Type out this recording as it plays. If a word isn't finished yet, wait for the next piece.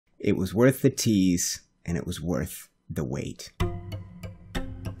It was worth the tease, and it was worth the wait.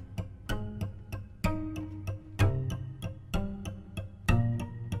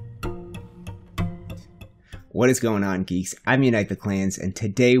 What is going on, geeks? I'm UniteTheClans, and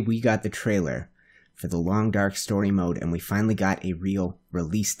today we got the trailer for the Long Dark story mode, and we finally got a real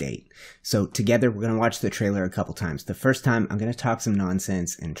release date. So together we're going to watch the trailer a couple times. The first time I'm going to talk some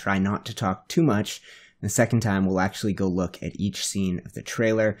nonsense and try not to talk too much. The second time we'll actually go look at each scene of the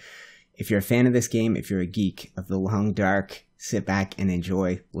trailer. If you're a fan of this game, if you're a geek of the Long Dark, sit back and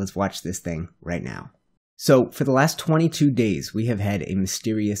enjoy. Let's watch this thing right now. So for the last 22 days, we have had a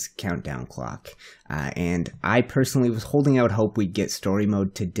mysterious countdown clock. And I personally was holding out hope we'd get story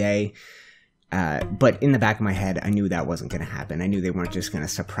mode today. But in the back of my head, I knew that wasn't going to happen. I knew they weren't just going to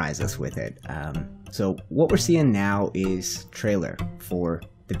surprise us with it. So what we're seeing now is trailer for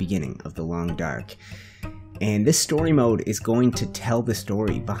the beginning of the Long Dark. And this story mode is going to tell the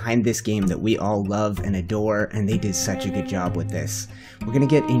story behind this game that we all love and adore, and they did such a good job with this. We're going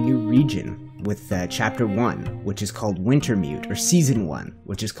to get a new region with Chapter 1, which is called Wintermute, or Season 1,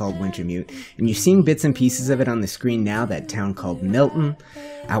 which is called Wintermute. And you're seeing bits and pieces of it on the screen now, that town called Milton.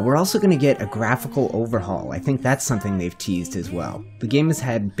 We're also going to get a graphical overhaul. I think that's something they've teased as well. The game has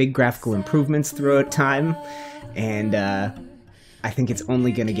had big graphical improvements throughout time, and I think it's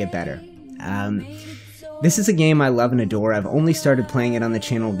only going to get better. This is a game I love and adore. I've only started playing it on the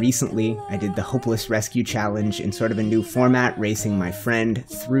channel recently. I did the Hopeless Rescue Challenge in sort of a new format, racing my friend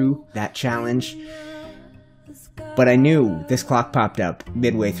through that challenge. But I knew this clock popped up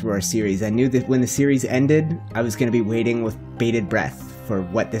midway through our series. I knew that when the series ended, I was going to be waiting with bated breath for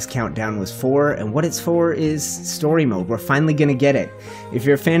what this countdown was for, and what it's for is story mode. We're finally going to get it. If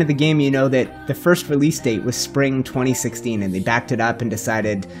you're a fan of the game, you know that the first release date was spring 2016, and they backed it up and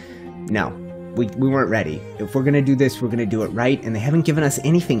decided, no. We weren't ready. If we're going to do this, we're going to do it right, and they haven't given us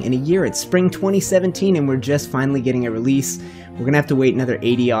anything in a year. It's spring 2017, and we're just finally getting a release. We're going to have to wait another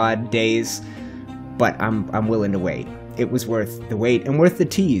 80-odd days, but I'm willing to wait. It was worth the wait, and worth the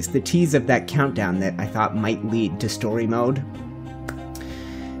tease of that countdown that I thought might lead to story mode.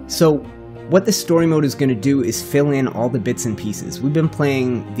 So, what the story mode is going to do is fill in all the bits and pieces. We've been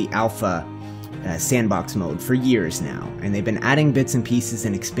playing the alpha sandbox mode for years now, and they've been adding bits and pieces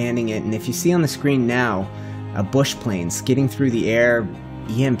and expanding it. And if you see on the screen now a bush plane skidding through the air,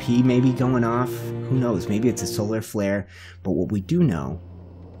 EMP maybe going off, who knows, maybe it's a solar flare. But what we do know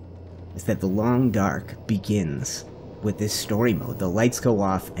is that the Long Dark begins with this story mode. The lights go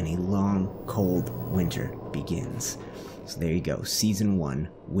off and a long cold winter begins. So there you go, Season 1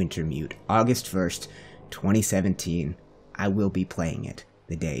 Wintermute, August 1st 2017. I will be playing it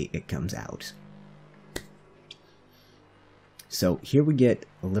the day it comes out. So here we get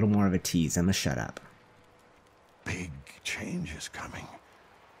a little more of a tease. I'm gonna shut up. Big change is coming.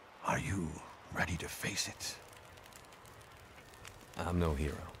 Are you ready to face it? I'm no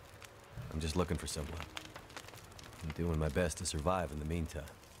hero. I'm just looking for someone. I'm doing my best to survive in the meantime.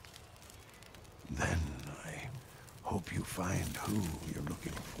 Then I hope you find who you're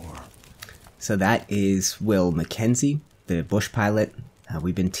looking for. So that is Will Mackenzie, the bush pilot.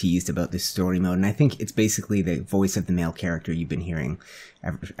 We've been teased about this story mode, and I think it's basically the voice of the male character you've been hearing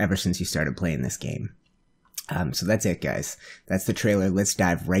ever since you started playing this game. So that's it, guys. That's the trailer. Let's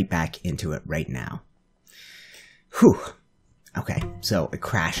dive right back into it right now. Whew. Okay, so a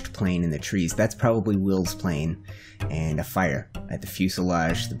crashed plane in the trees. That's probably Will's plane, and a fire at the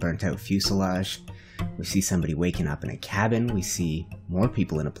fuselage, the burnt-out fuselage. We see somebody waking up in a cabin. We see more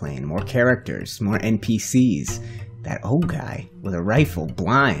people in a plane, more characters, more NPCs. That old guy with a rifle,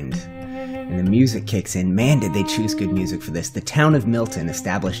 blind, and the music kicks in. Man, did they choose good music for this. The town of Milton,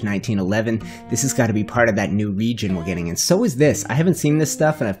 established 1911. This has got to be part of that new region we're getting, and so is this. I haven't seen this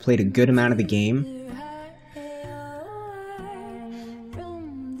stuff, and I've played a good amount of the game.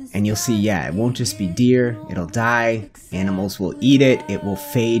 And you'll see, yeah, it won't just be deer, it'll die, animals will eat it, it will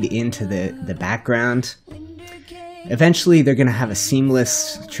fade into the background. Eventually, they're going to have a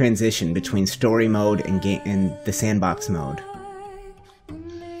seamless transition between story mode and the sandbox mode.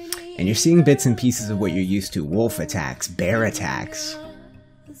 And you're seeing bits and pieces of what you're used to. Wolf attacks, bear attacks.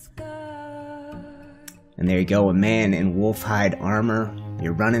 And there you go, a man in wolf hide armor.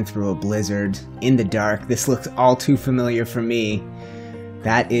 You're running through a blizzard in the dark. This looks all too familiar for me.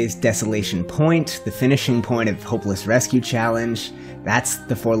 That is Desolation Point, the finishing point of Hopeless Rescue Challenge. That's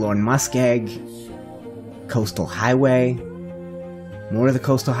the Forlorn Muskeg. Coastal Highway. More of the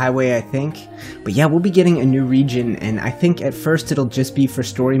Coastal Highway, I think. But yeah, we'll be getting a new region, and I think at first it'll just be for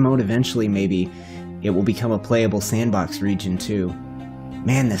story mode. Eventually, maybe it will become a playable sandbox region too.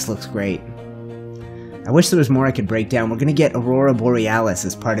 Man, this looks great. I wish there was more I could break down. We're going to get Aurora Borealis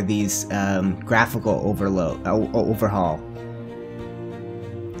as part of these graphical overhaul.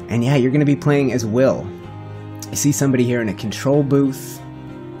 And yeah, you're going to be playing as Will. I see somebody here in a control booth.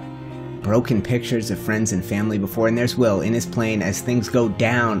 Broken pictures of friends and family before, and there's Will in his plane as things go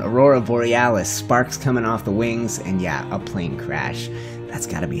down. Aurora Borealis, sparks coming off the wings, and yeah, a plane crash. That's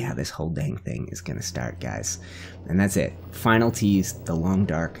gotta be how this whole dang thing is gonna start, guys. And that's it. Final tease, the Long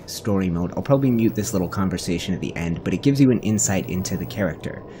Dark story mode. I'll probably mute this little conversation at the end, but it gives you an insight into the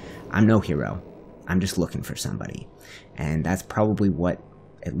character. I'm no hero. I'm just looking for somebody. And that's probably what,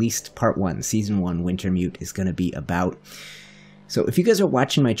 at least part 1, season 1, Wintermute is gonna be about. So if you guys are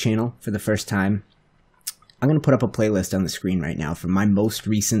watching my channel for the first time, I'm going to put up a playlist on the screen right now from my most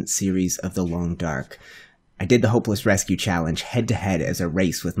recent series of The Long Dark. I did the Hopeless Rescue Challenge head-to-head as a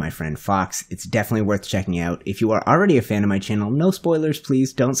race with my friend Fox. It's definitely worth checking out. If you are already a fan of my channel, no spoilers,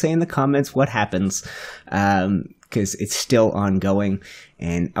 please. Don't say in the comments what happens, because it's still ongoing.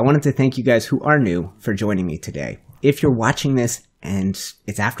 And I wanted to thank you guys who are new for joining me today. If you're watching this and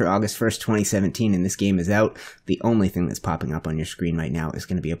it's after August 1st, 2017, and this game is out, the only thing that's popping up on your screen right now is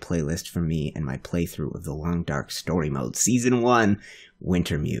going to be a playlist from me and my playthrough of the Long Dark story mode. Season 1,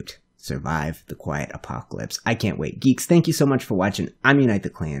 Wintermute. Survive the Quiet Apocalypse. I can't wait. Geeks, thank you so much for watching. I'm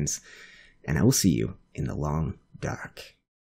UniteTheClans, and I will see you in the Long Dark.